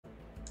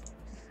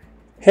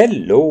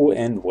Hello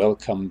and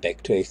welcome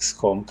back to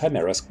XCOM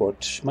Chimera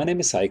Squad. My name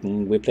is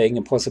Syken. We're playing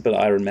Impossible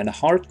Ironman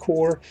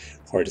Hardcore,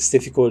 hardest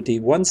difficulty,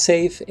 1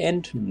 save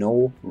and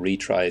no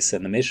retries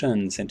in the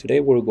missions. And today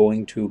we're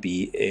going to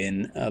be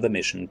in the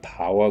mission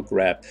Power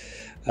Grab.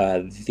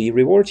 The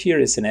reward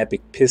here is an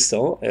epic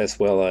pistol, as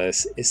well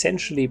as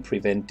essentially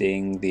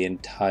preventing the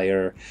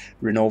entire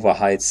Renova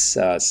Heights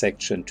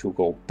section to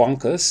go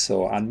bonkers,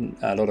 so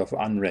a lot of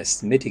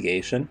unrest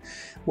mitigation.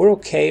 We're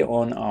okay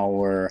on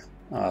our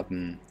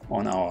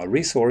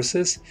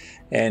resources,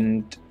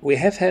 and we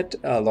have had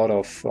a lot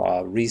of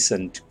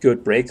recent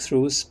good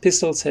breakthroughs.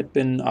 Pistols had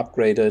been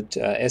upgraded,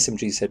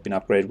 SMGs had been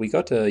upgraded. We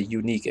got a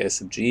unique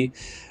SMG,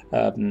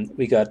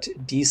 we got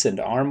decent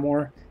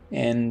armor,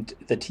 and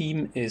the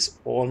team is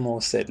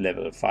almost at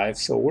level 5,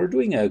 so we're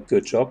doing a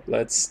good job.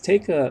 Let's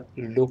take a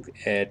look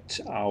at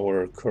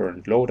our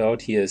current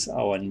loadout. Here's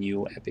our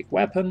new epic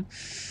weapon.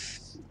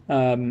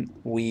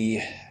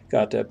 We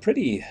got a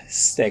pretty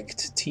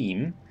stacked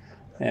team.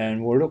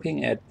 And we're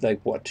looking at like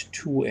what,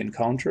 2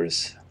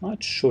 encounters?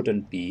 That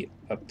shouldn't be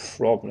a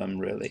problem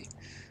really.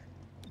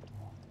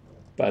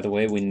 By the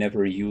way, we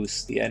never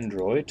use the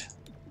android.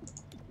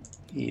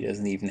 He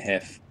doesn't even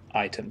have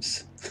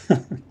items.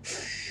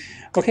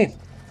 Okay,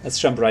 let's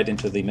jump right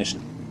into the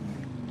mission.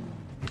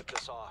 Tip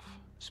this off.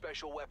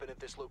 Special weapon at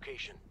this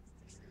location.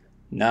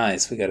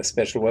 Nice, we got a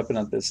special weapon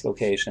at this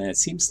location. It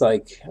seems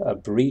like a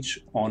breach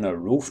on a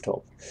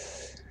rooftop.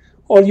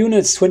 All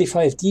units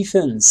 25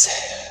 defense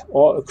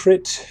or a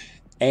crit,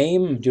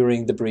 aim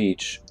during the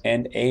breach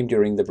and aim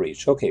during the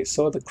breach. Okay,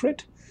 so the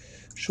crit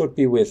should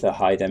be with a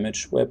high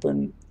damage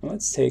weapon.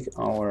 Let's take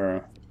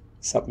our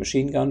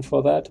submachine gun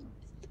for that.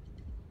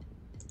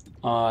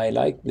 I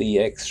like the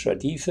extra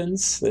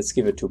defense. Let's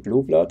give it to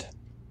Blue Blood.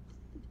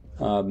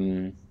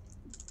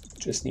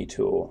 Just need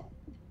to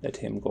let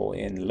him go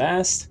in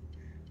last.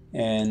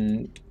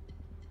 And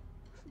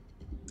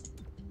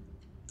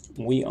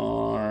we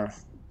are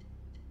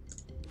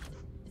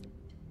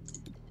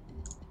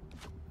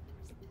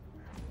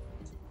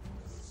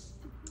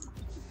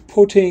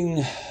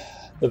putting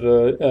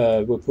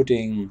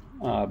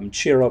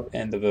Cheer Up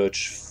and the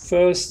Verge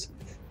first,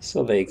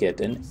 so they get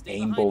an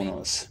aim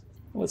bonus.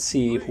 Let's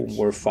see whom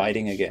we're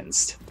fighting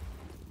against.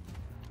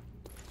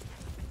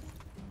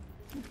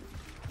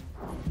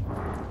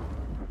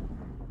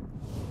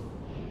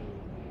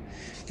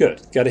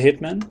 Good, got a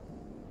Hitman,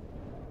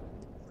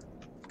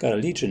 got a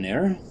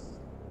Legionnaire,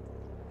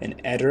 an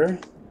Adder,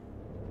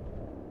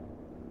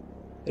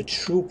 a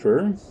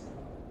Trooper,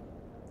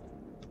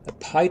 a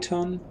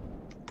Python,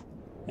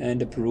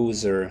 and a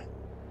Bruiser.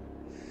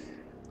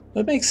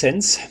 That makes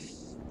sense.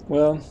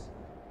 Well,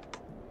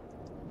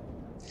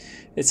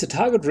 it's a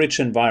target-rich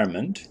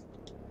environment.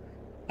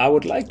 I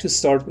would like to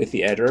start with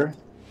the Adder,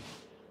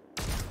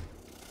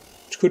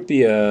 which could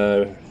be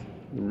a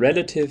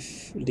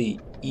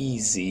relatively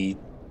easy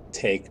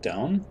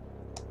takedown.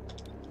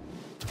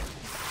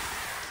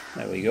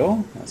 There we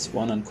go. That's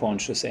one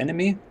unconscious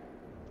enemy.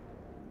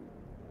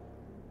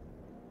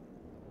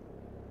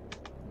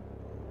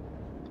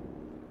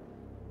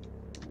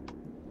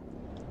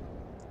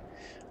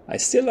 I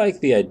still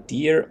like the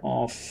idea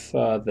of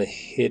the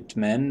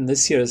Hitman.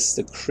 This here is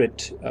the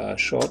crit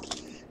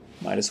shot.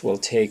 Might as well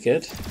take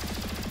it.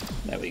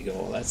 There we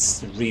go.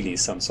 That's really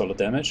some solid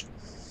damage.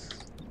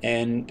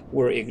 And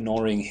we're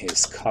ignoring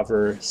his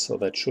cover, so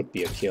that should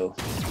be a kill.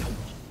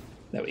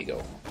 There we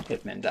go.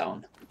 Hitman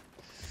down.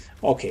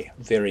 Okay,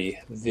 very,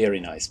 very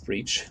nice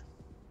breach.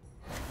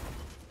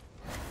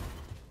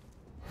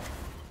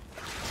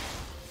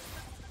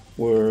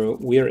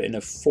 We're in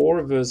a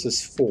 4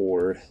 versus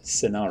 4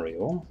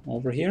 scenario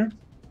over here.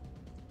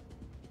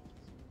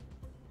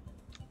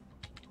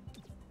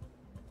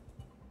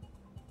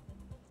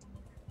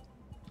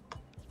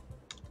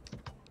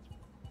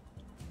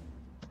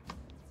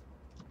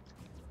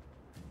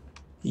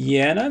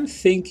 Yeah, and I'm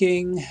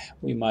thinking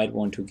we might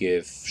want to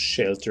give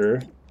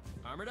Shelter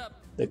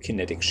the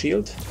kinetic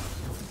shield.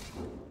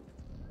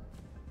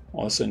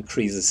 Also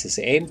increases his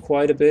aim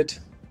quite a bit.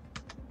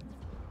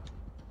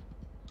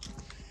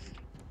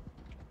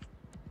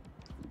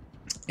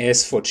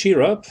 As for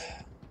Cheer Up,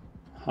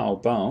 how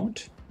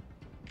about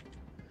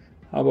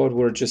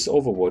we're just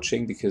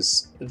overwatching,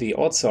 because the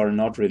odds are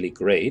not really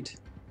great.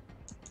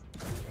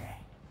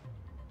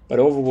 But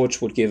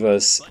Overwatch would give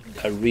us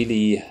a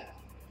really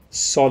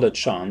solid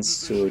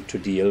chance to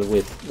deal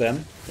with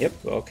them. Yep,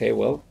 okay,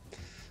 well.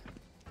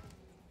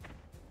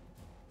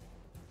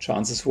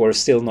 Chances were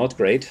still not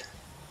great.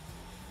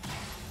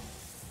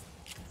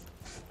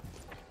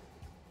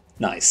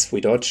 Nice, we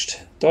dodged.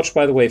 Dodge,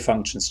 by the way,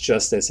 functions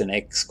just as in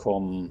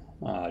XCOM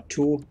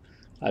 2.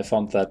 I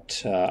found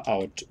that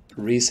out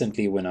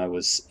recently when I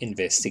was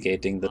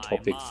investigating the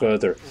topic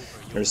further.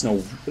 There's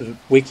no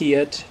wiki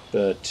yet,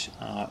 but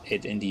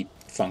it indeed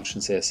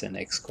functions as in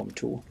XCOM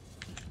 2.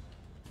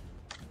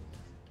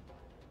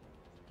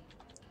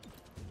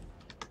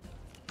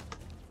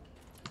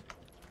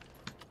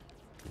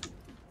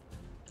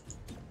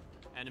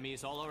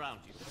 Enemies all around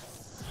you.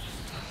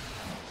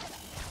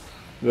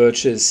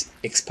 Verge is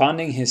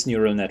expanding his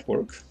neural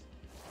network.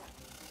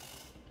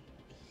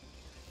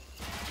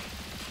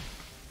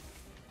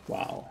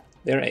 Wow,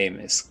 their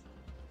aim is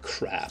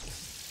crap.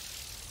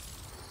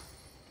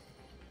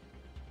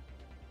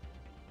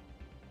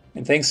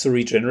 And thanks to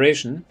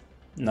regeneration,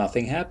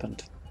 nothing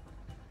happened.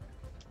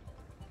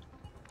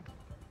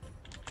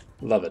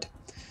 Love it.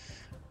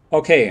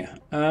 Okay,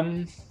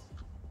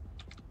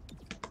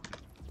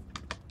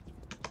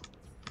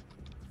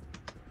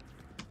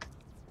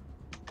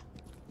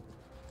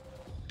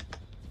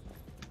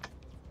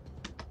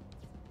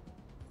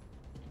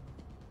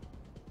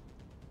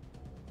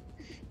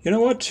 you know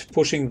what?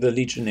 Pushing the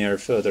Legionnaire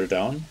further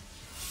down,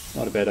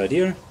 not a bad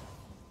idea.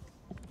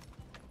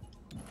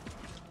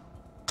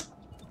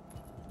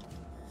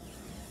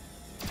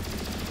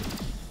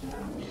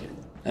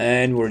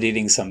 And we're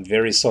dealing some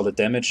very solid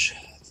damage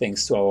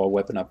thanks to our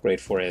weapon upgrade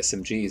for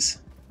SMGs.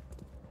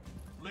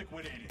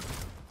 Liquidated.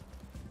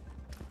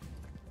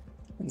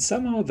 And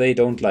somehow they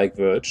don't like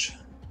Verge.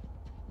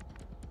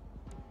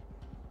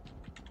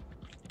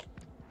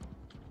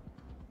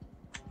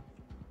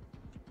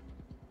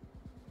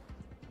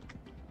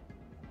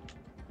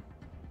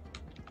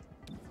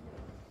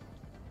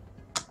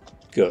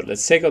 Good,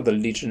 let's take out the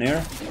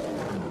Legionnaire.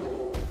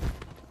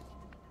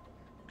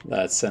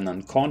 That's an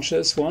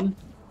unconscious one.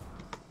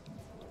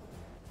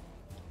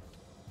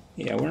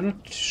 Yeah, we're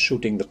not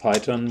shooting the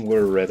Python,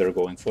 we're rather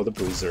going for the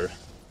Bruiser.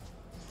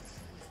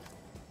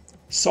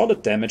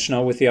 Solid damage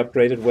now with the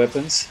upgraded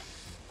weapons.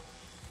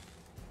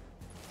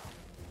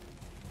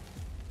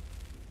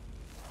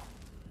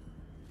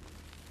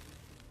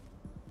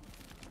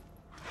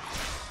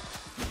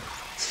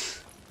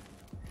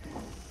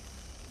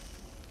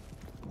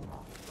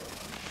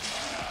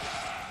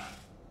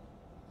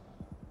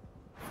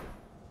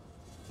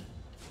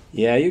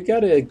 Yeah, you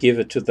gotta give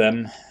it to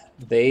them.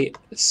 They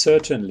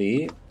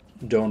certainly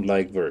don't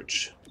like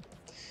Verge.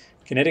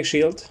 Kinetic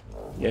shield?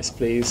 Yes,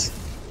 please.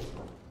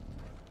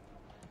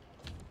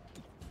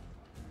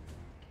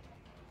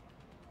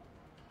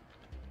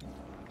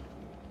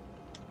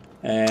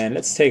 And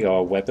let's take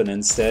our weapon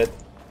instead.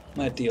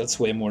 That deals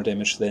way more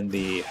damage than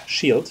the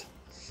shield,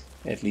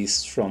 at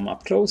least from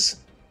up close.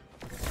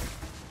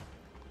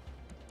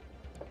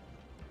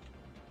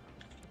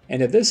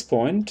 And at this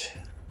point,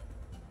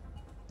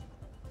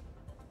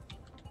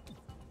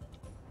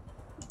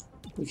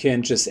 we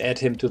can just add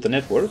him to the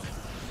network.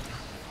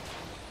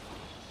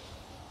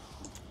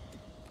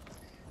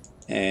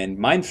 And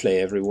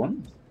mindflay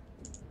everyone.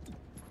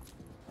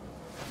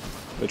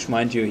 Which,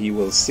 mind you, he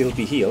will still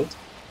be healed.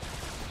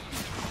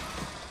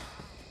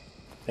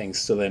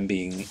 Thanks to them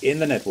being in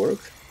the network.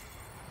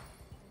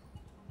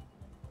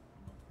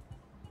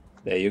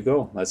 There you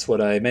go, that's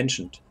what I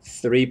mentioned.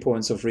 3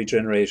 points of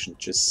regeneration,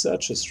 just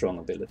such a strong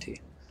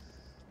ability.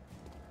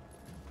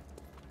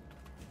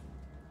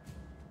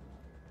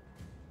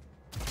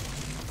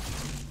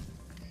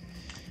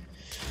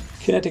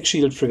 Kinetic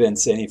shield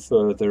prevents any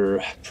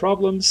further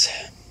problems.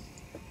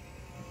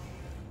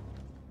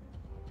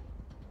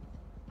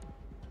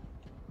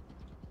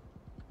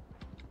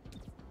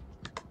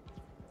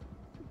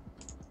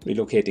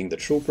 Relocating the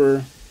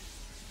trooper.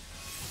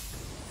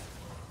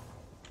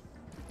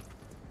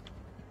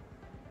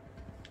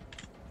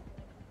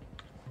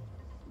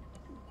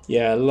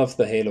 Yeah, I love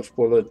the Hail of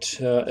Bullet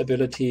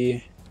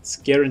ability. It's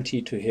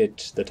guaranteed to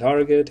hit the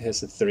target,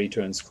 has a 3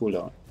 turns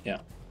cooldown. Yeah,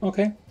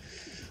 okay,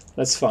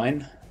 that's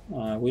fine.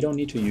 We don't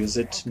need to use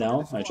it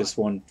now. I just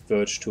want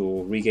Verge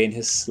to regain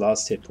his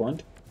last hit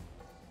point.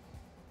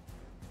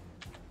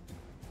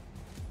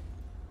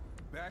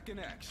 Back in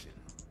action.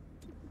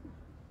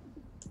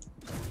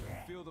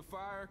 Feel the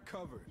fire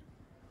covered.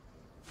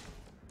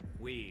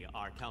 We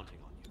are counting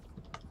on you.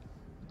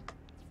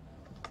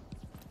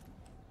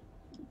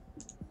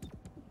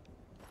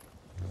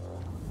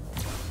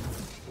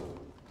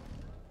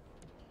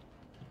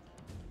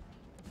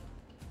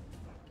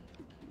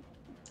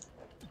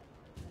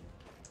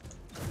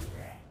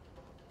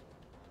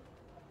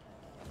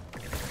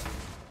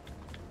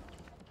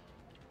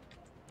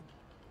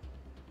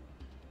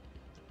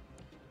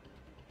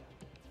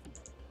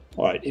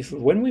 Alright,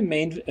 when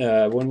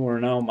we're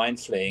now mind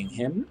flaying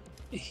him,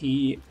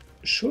 he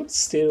should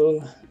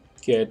still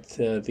get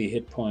the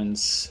hit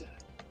points.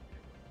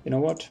 You know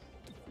what?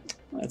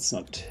 Let's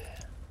not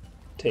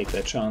take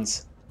that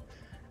chance.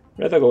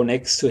 Rather go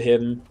next to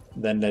him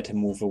than let him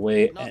move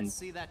away and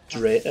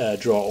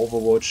draw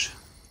Overwatch.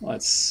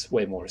 That's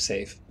way more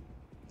safe.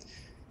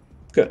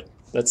 Good.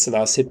 That's the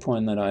last hit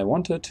point that I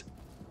wanted.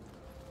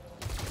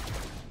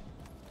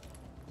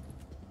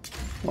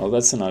 Well,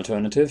 that's an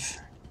alternative.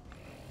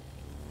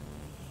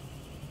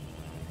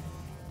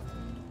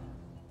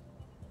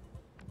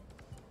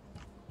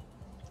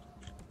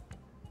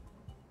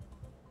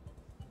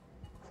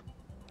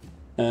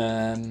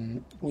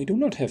 We do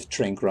not have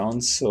trank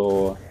rounds,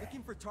 so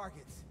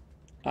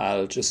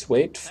I'll just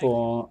wait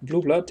for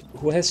Blue Blood,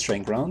 who has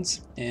trank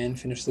rounds, and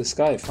finish this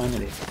guy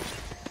finally.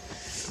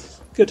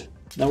 Good.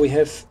 Now we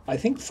have, I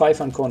think, 5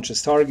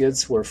 unconscious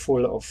targets. We're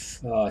full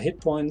of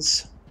hit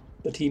points.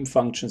 The team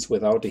functions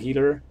without a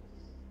healer,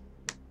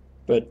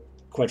 but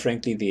quite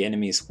frankly, the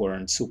enemies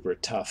weren't super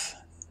tough.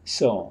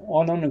 So,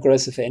 all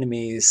non-aggressive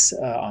enemies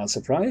are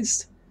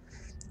surprised,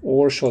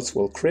 or shots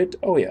will crit.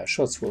 Oh yeah,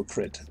 shots will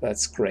crit.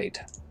 That's great.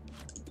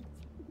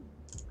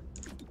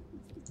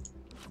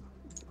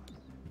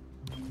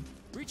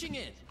 Reaching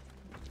in.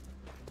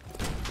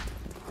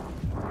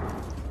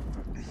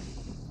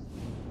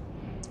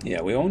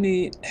 Yeah, we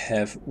only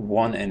have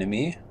one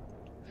enemy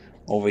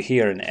over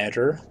here, an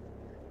adder,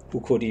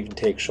 who could even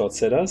take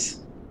shots at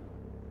us.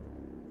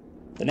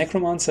 The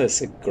Necromancer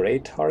is a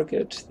great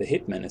target. The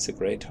Hitman is a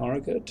great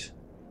target.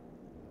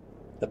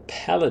 The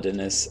Paladin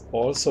is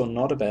also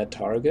not a bad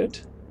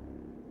target.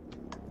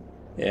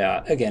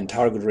 Yeah, again,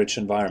 target-rich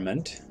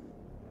environment.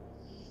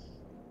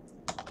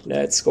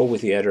 Let's go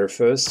with the adder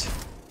first.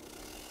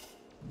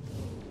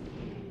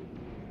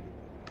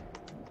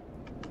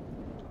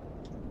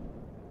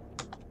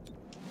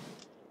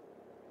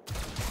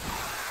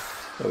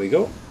 There we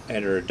go,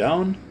 adder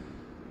down.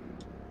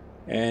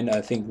 And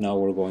I think now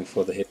we're going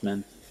for the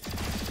Hitman.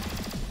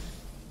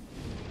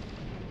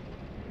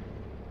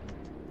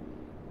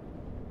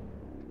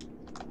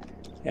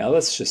 Yeah,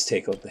 let's just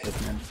take out the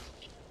Hitman.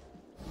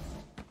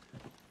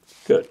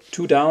 Good,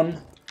 2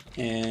 down,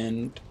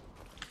 and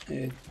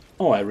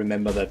oh, I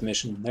remember that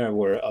mission. There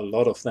were a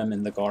lot of them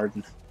in the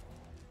garden.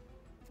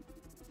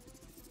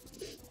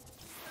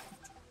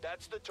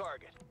 That's the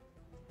target.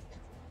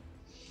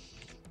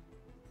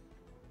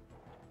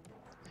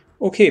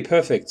 Okay,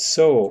 perfect.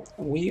 So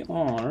we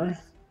are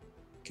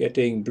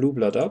getting blue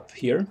blood up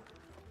here.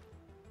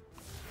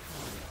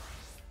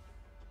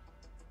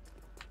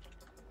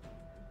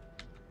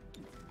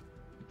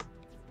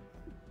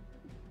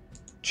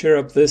 Cheer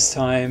up this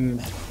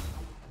time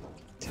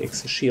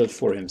takes a shield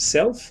for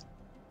himself.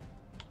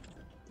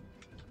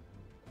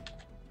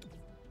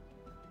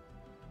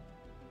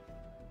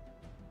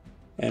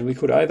 And we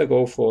could either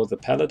go for the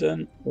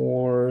Paladin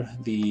or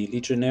the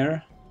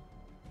Legionnaire.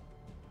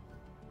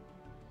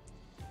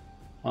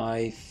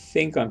 I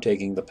think I'm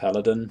taking the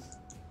Paladin.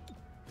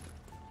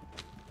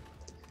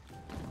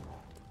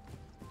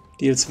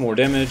 Deals more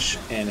damage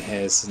and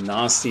has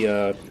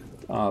nastier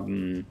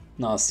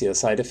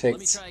side effects. Let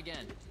me try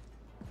again.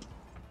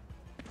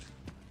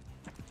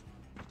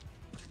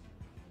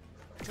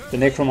 The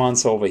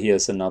Necromancer over here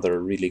is another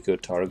really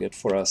good target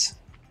for us.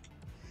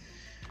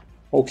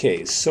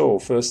 Okay, so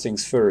first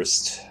things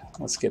first,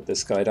 let's get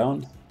this guy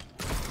down.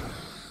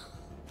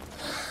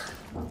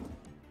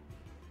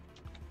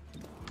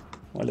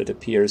 Well, it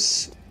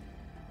appears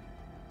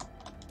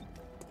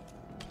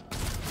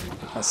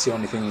that's the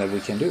only thing that we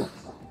can do.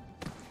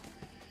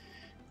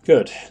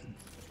 Good.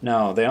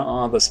 Now, there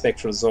are the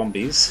spectral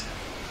zombies.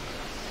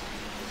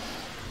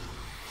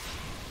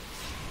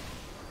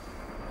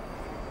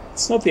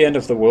 It's not the end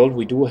of the world.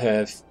 We do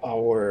have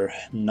our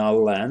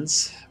null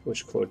lance,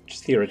 which could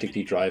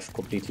theoretically drive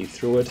completely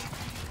through it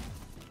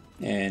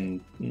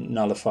and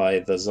nullify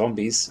the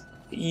zombies,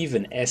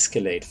 even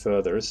escalate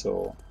further,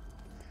 so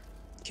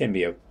it can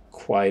be a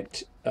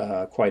quite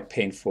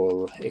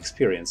painful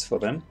experience for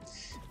them.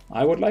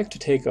 I would like to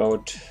take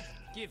out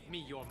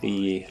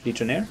the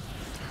Legionnaire.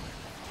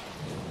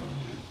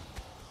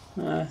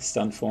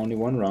 Stunned for only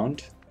 1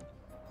 round.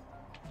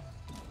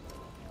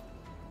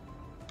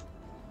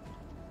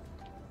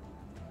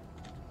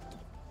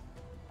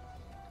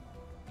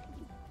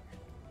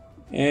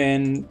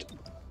 And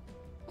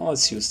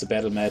let's use the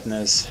Battle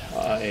Madness.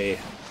 I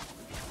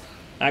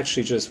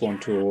actually just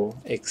want to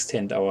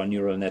extend our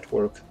neural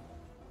network.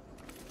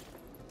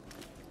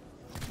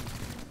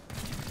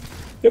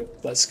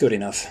 Yep, that's good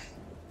enough.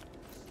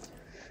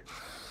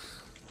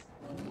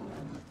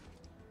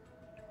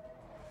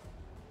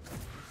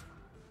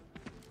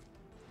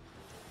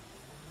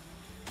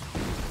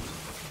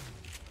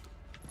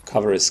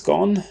 Cover is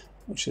gone,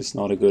 which is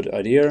not a good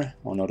idea,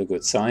 or not a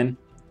good sign.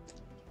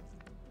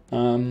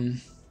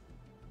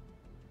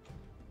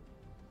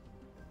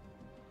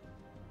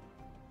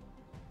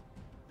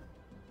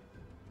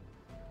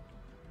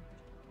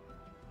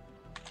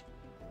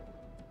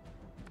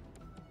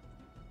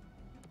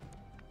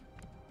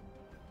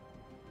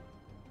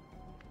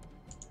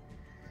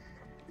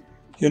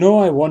 You know,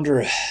 I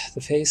wonder, the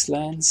face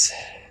lands.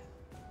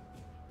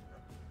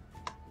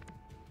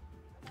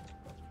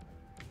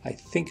 I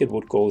think it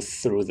would go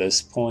through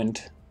this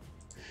point.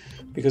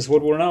 Because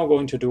what we're now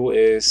going to do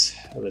is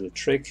a little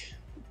trick.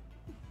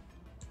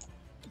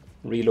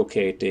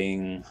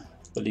 Relocating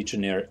the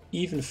Legionnaire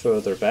even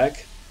further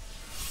back.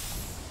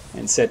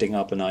 And setting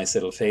up a nice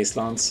little face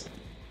lance.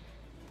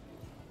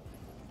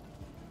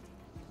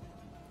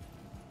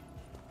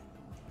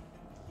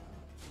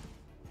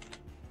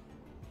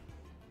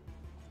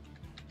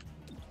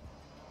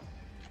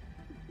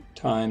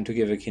 Time to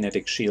give a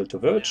kinetic shield to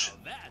Verge.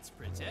 Now that's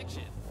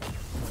protection.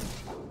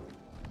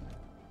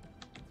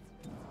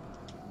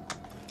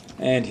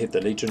 And hit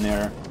the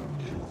Legionnaire.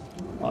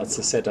 Well, it's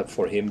a setup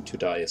for him to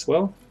die as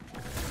well.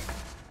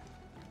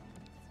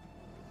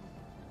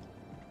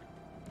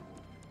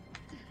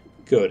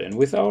 Good, and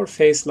with our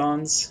face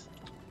lance,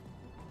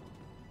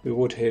 we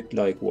would hit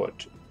like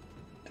what?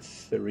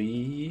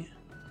 3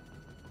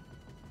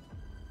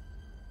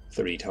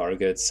 3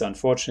 targets.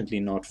 Unfortunately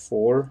not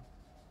 4.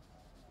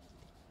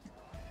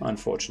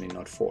 Unfortunately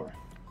not 4.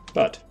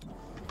 But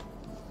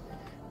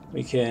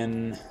we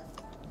can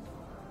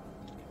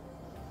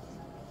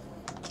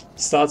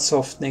start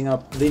softening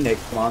up the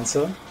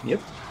Necromancer.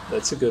 Yep,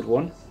 that's a good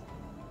one.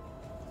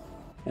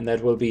 And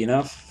that will be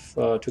enough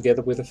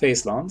together with the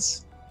Phase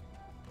Lance,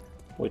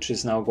 which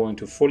is now going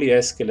to fully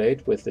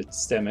escalate with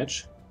its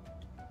damage.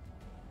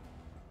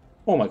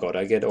 Oh my god,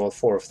 I get all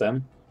 4 of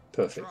them.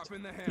 Perfect.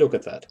 Look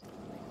at that.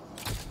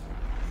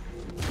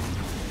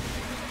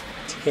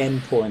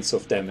 10 points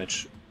of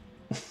damage.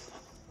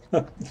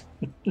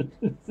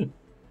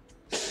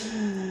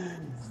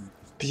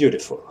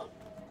 Beautiful.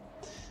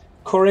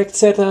 Correct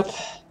setup.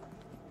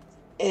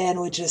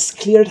 And we just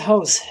cleared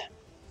house.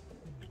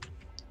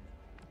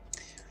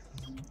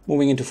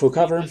 Moving into full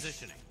cover.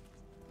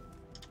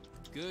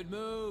 Good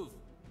move.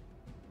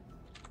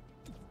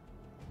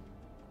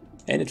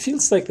 And it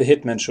feels like the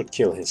hitman should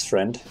kill his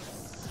friend.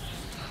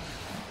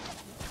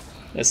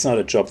 That's not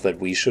a job that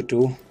we should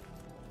do.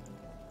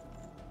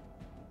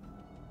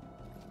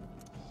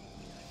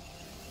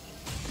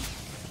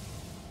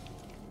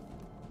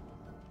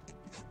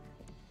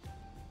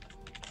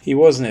 He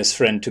wasn't his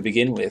friend to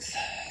begin with.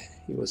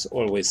 He was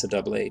always a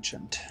double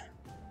agent.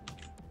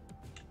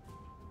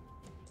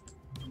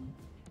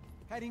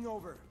 Heading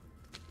over.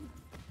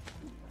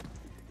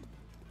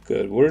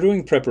 Good. We're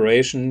doing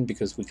preparation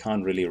because we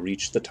can't really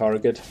reach the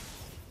target.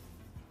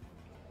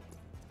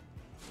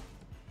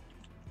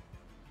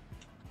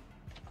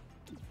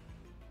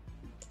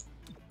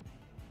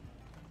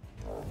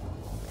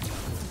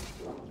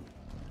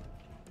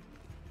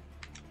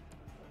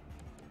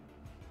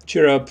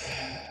 Cheer up.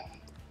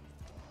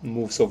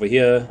 Moves over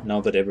here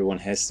now that everyone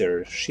has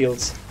their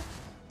shields.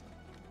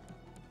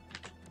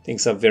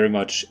 Things are very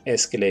much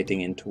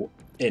escalating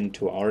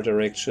into our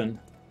direction.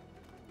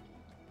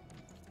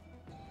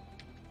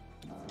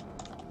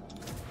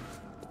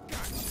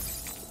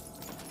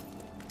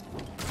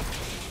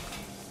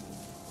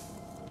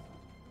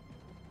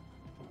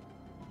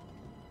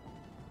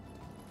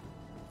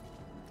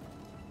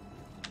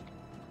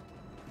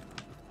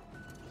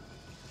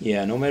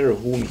 Yeah, no matter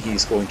whom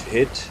he's going to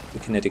hit, the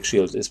kinetic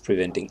shield is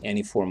preventing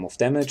any form of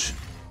damage.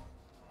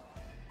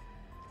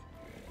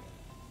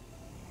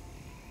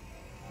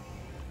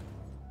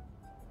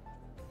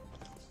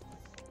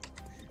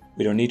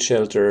 We don't need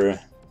shelter.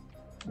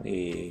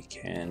 We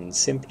can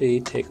simply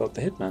take out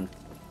the hitman.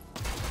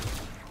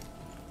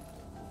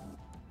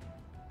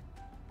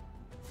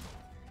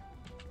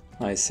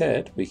 I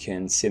said we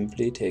can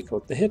simply take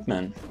out the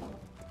hitman.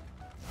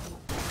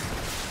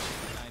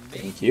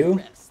 Thank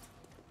you.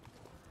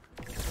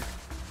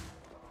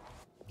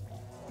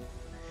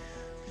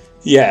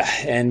 Yeah,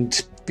 and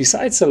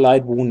besides the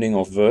light wounding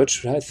of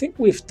Verge, I think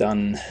we've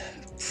done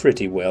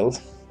pretty well.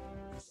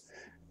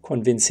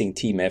 Convincing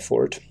team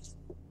effort.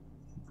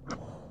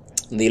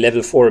 The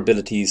level 4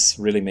 abilities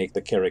really make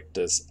the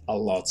characters a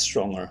lot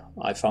stronger.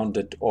 I found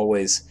it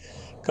always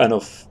kind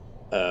of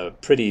a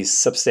pretty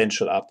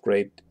substantial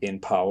upgrade in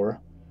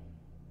power.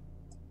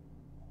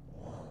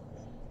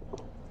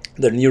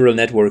 The neural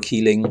network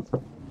healing,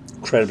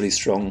 incredibly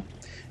strong.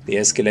 The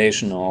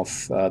escalation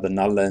of the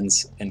null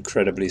lens,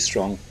 incredibly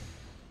strong.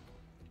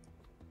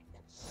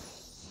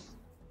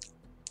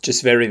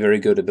 Just very, very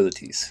good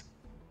abilities.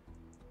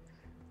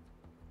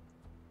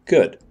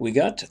 Good. We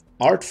got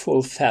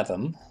Artful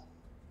Fathom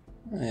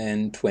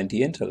and 20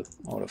 intel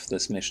out of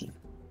this mission.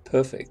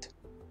 Perfect.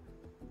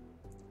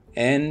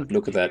 And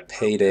look at that,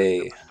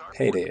 payday.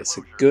 Payday is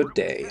a good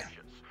day.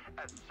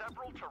 As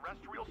several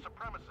terrestrial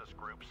supremacist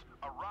groups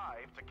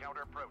arrive to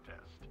counter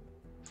protest,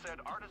 said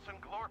Artisan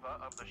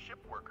Glorva of the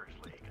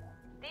Shipworkers League.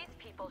 These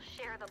people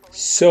share the belief.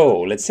 So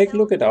let's take a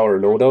look at our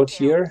loadout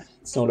here.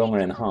 It's no longer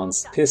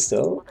enhanced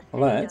pistol.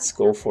 Let's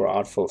go for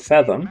Artful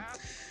Fathom.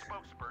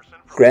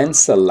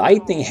 Grants the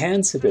Lightning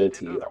Hands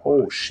ability.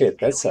 Oh shit,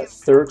 that's a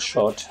third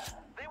shot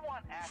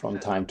from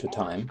time to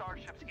time.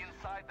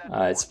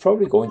 It's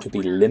probably going to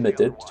be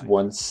limited to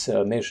one's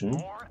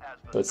mission,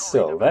 but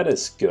still, that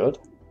is good.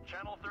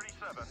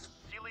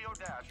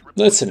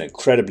 That's an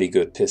incredibly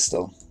good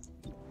pistol.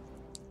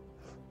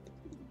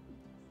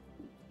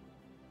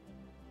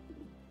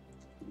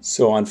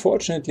 So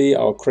unfortunately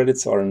our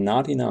credits are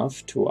not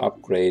enough to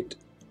upgrade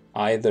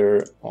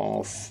either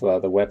of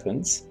the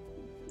weapons.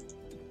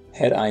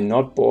 Had I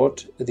not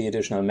bought the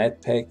additional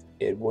med pack,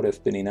 it would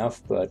have been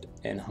enough, but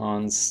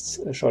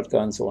enhanced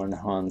shotguns or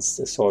enhanced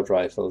assault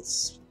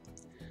rifles,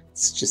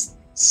 it's just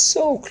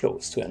so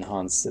close to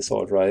enhanced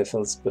assault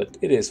rifles, but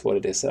it is what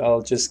it is.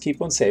 I'll just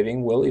keep on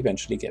saving, we'll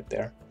eventually get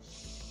there.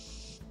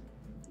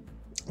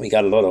 We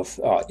got a lot of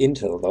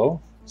intel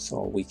though,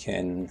 so we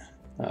can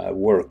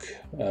work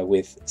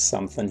with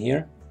something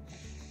here.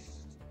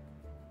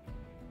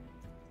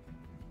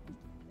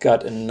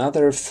 Got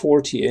another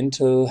 40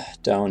 intel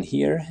down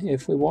here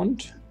if we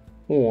want,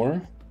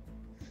 or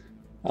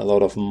a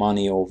lot of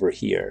money over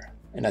here.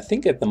 And I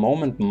think at the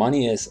moment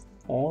money is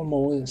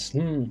almost,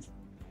 you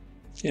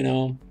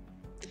know,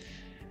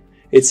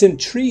 It's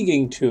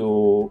intriguing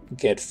to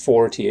get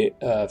 40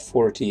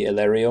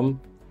 Elerium,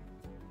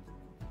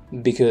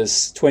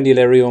 because 20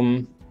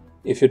 Elerium,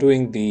 if you're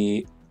doing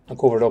the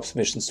covert ops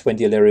missions,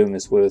 20 Elerium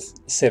is worth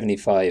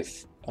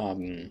 75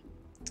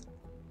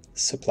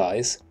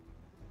 supplies.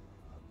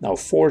 Now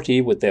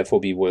 40 would therefore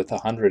be worth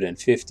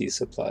 150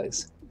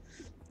 supplies.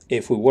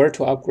 If we were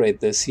to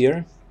upgrade this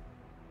here,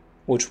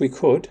 which we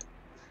could,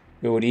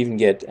 we would even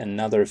get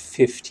another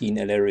 15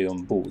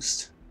 Elerium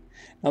boost.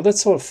 Now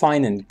that's all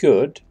fine and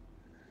good,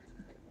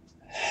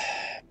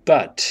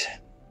 but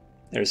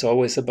there's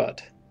always a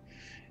but.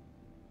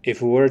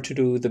 If we were to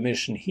do the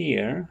mission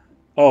here,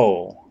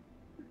 oh,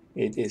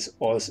 it is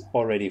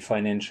already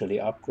financially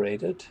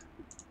upgraded.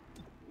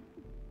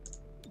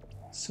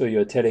 So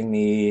you're telling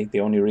me the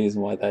only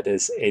reason why that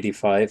is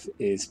 85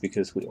 is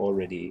because we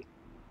already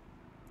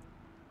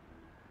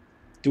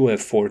do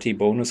have 40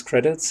 bonus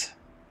credits?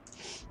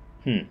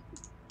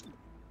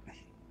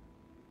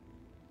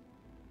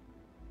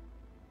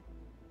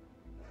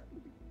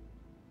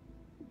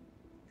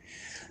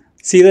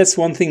 See, that's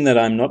one thing that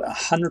I'm not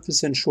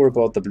 100% sure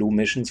about the blue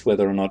missions,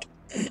 whether or not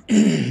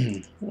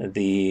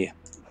the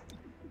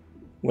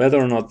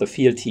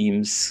field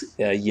teams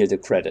yield a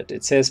credit.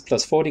 It says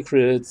plus 40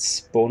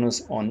 credits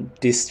bonus on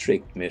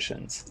district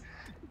missions,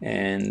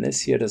 and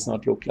this here does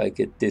not look like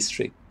a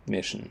district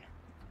mission.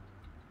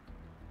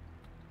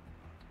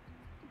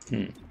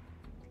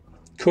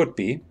 Could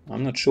be,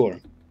 I'm not sure.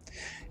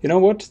 You know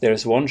what?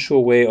 There's one sure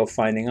way of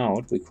finding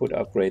out. We could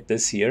upgrade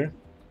this here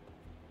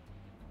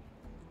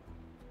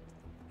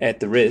at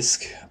the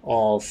risk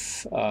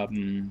of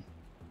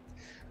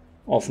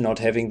not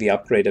having the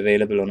upgrade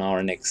available on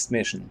our next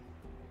mission.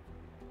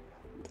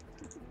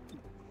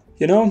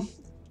 You know,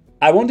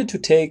 I wanted to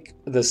take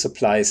the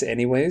supplies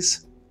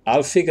anyways.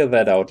 I'll figure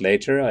that out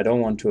later. I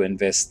don't want to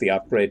invest the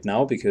upgrade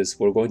now because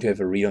we're going to have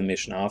a real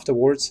mission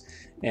afterwards,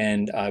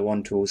 and I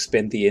want to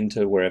spend the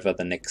intel wherever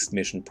the next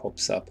mission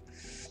pops up.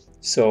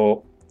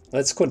 So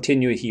let's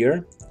continue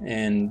here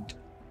and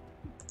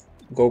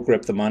go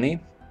grab the money.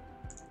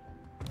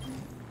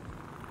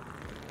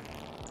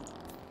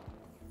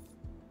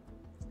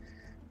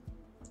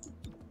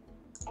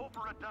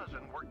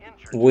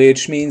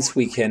 Which means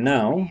we can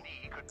now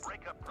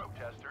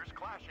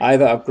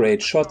either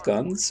upgrade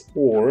shotguns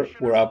or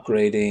we're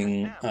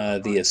upgrading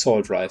the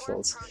assault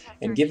rifles.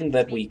 And given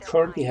that we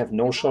currently have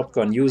no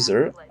shotgun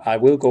user, I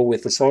will go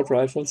with assault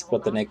rifles,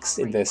 but the next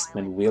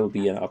investment will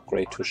be an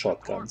upgrade to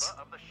shotguns.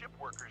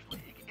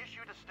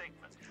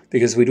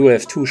 Because we do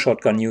have 2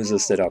 shotgun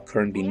users that are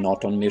currently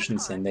not on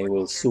missions and they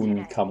will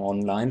soon come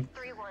online.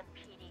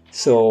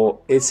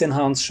 So it's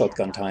enhanced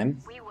shotgun time.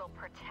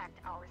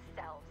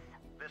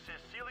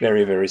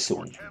 Very, very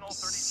soon.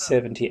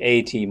 70,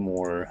 80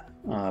 more,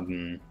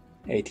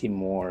 80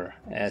 more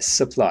as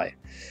supply.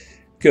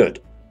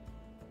 Good.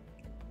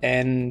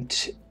 And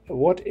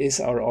what is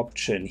our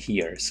option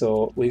here?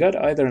 So we got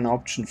either an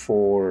option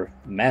for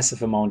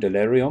massive amount of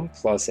Elerium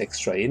plus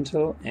extra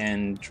intel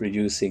and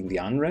reducing the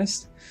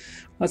unrest.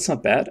 That's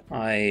not bad.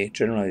 I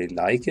generally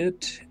like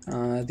it.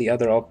 The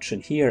other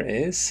option here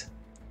is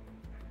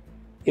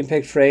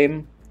impact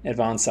frame,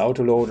 advanced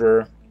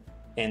autoloader,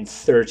 and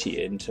 30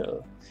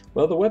 intel.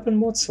 Well, the weapon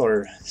mods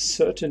are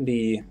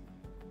certainly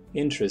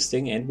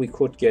interesting, and we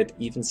could get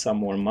even some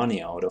more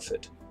money out of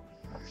it.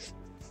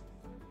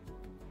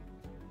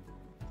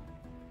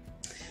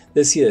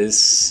 This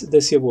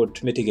here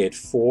would mitigate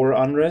 4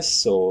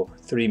 unrest, so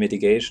 3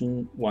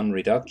 mitigation, 1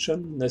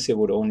 reduction. This here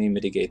would only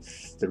mitigate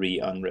 3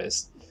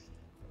 unrest.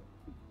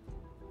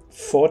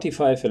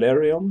 45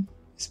 Elerium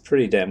is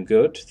pretty damn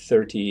good.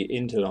 30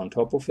 intel on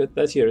top of it.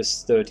 That here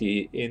is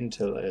 30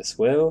 intel as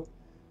well,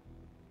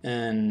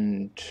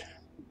 and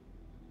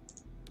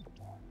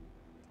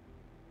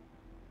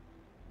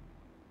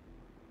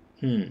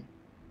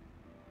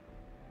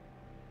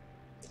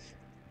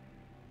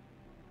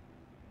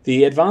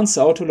the advanced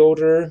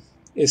autoloader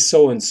is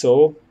so and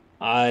so.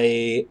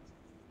 I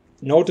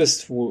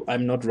noticed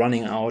I'm not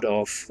running out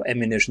of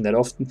ammunition that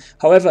often.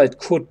 However, it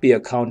could be a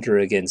counter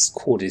against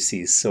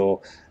codices.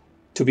 So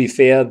to be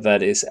fair,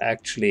 that is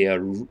actually a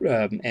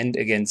and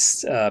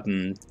against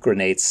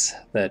grenades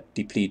that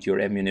deplete your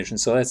ammunition.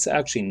 So that's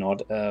actually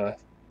not a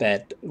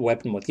bad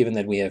weapon mod. Given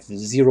that we have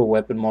 0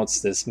 weapon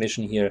mods, this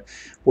mission here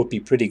would be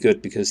pretty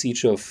good because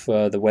each of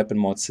the weapon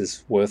mods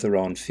is worth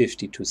around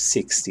 50 to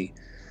 60.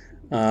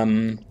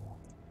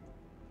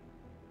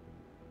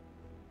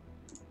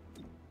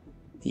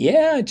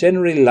 Yeah, I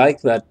generally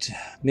like that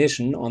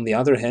mission. On the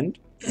other hand,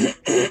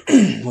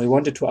 we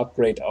wanted to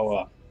upgrade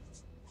our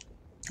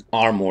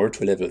armor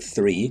to level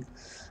 3,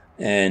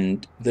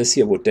 and this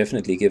here would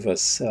definitely give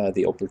us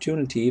the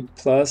opportunity.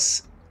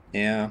 Plus,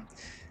 yeah,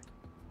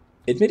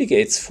 it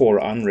mitigates 4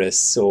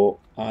 unrest, so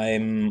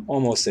I'm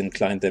almost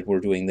inclined that we're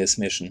doing this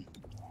mission.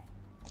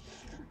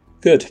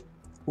 Good.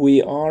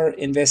 We are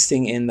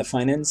investing in the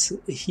finance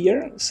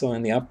here, so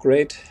in the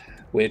upgrade,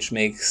 which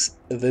makes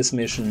this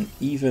mission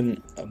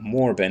even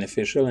more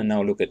beneficial. And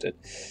now look at it.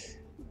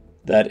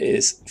 That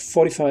is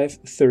 45,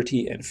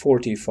 30, and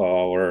 40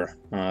 for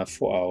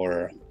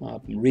our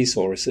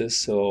resources.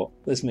 So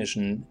this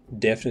mission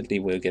definitely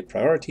will get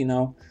priority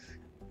now.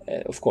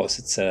 Of course,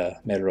 it's a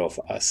matter of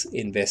us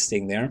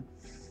investing there.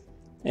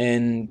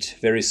 And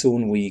very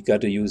soon we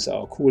got to use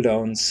our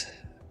cooldowns,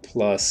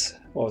 plus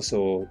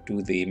also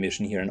do the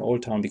mission here in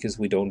Old Town, because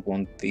we don't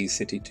want the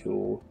city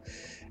to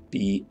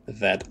be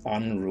that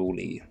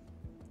unruly.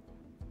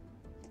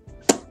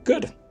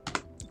 Good.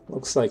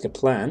 Looks like a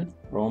plan.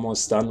 We're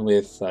almost done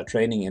with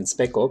training in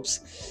Spec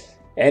Ops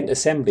and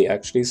assembly,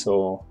 actually.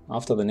 So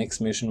after the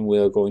next mission,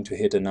 we're going to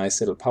hit a nice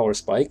little power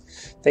spike.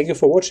 Thank you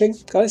for watching,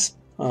 guys.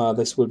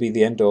 This will be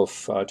the end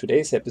of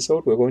today's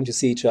episode. We're going to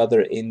see each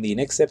other in the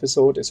next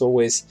episode. As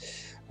always,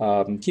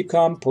 keep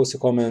calm, post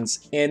your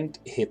comments, and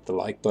hit the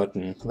like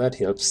button. That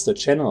helps the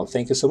channel.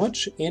 Thank you so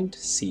much, and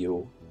see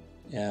you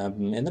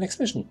in the next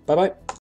mission. Bye-bye.